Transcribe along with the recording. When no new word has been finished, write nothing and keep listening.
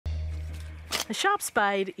A sharp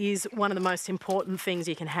spade is one of the most important things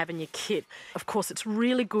you can have in your kit. Of course, it's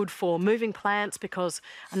really good for moving plants because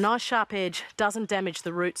a nice sharp edge doesn't damage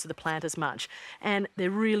the roots of the plant as much, and they're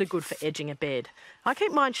really good for edging a bed. I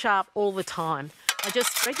keep mine sharp all the time. I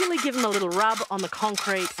just regularly give them a little rub on the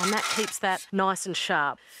concrete, and that keeps that nice and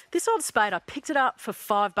sharp. This old spade, I picked it up for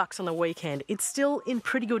 $5 on the weekend. It's still in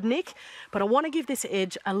pretty good nick, but I want to give this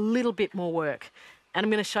edge a little bit more work, and I'm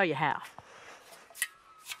going to show you how.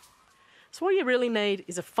 So all you really need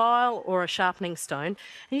is a file or a sharpening stone, and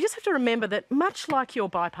you just have to remember that much like your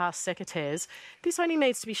bypass secateurs, this only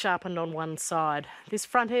needs to be sharpened on one side. This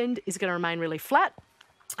front end is going to remain really flat,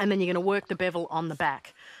 and then you're going to work the bevel on the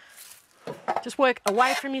back. Just work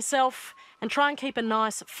away from yourself and try and keep a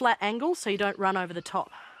nice flat angle so you don't run over the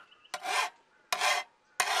top.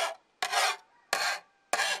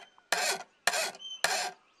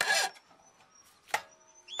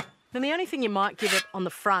 Then the only thing you might give it on the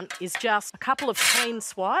front is just a couple of clean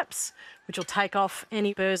swipes, which will take off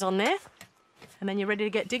any burrs on there, and then you're ready to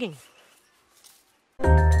get digging.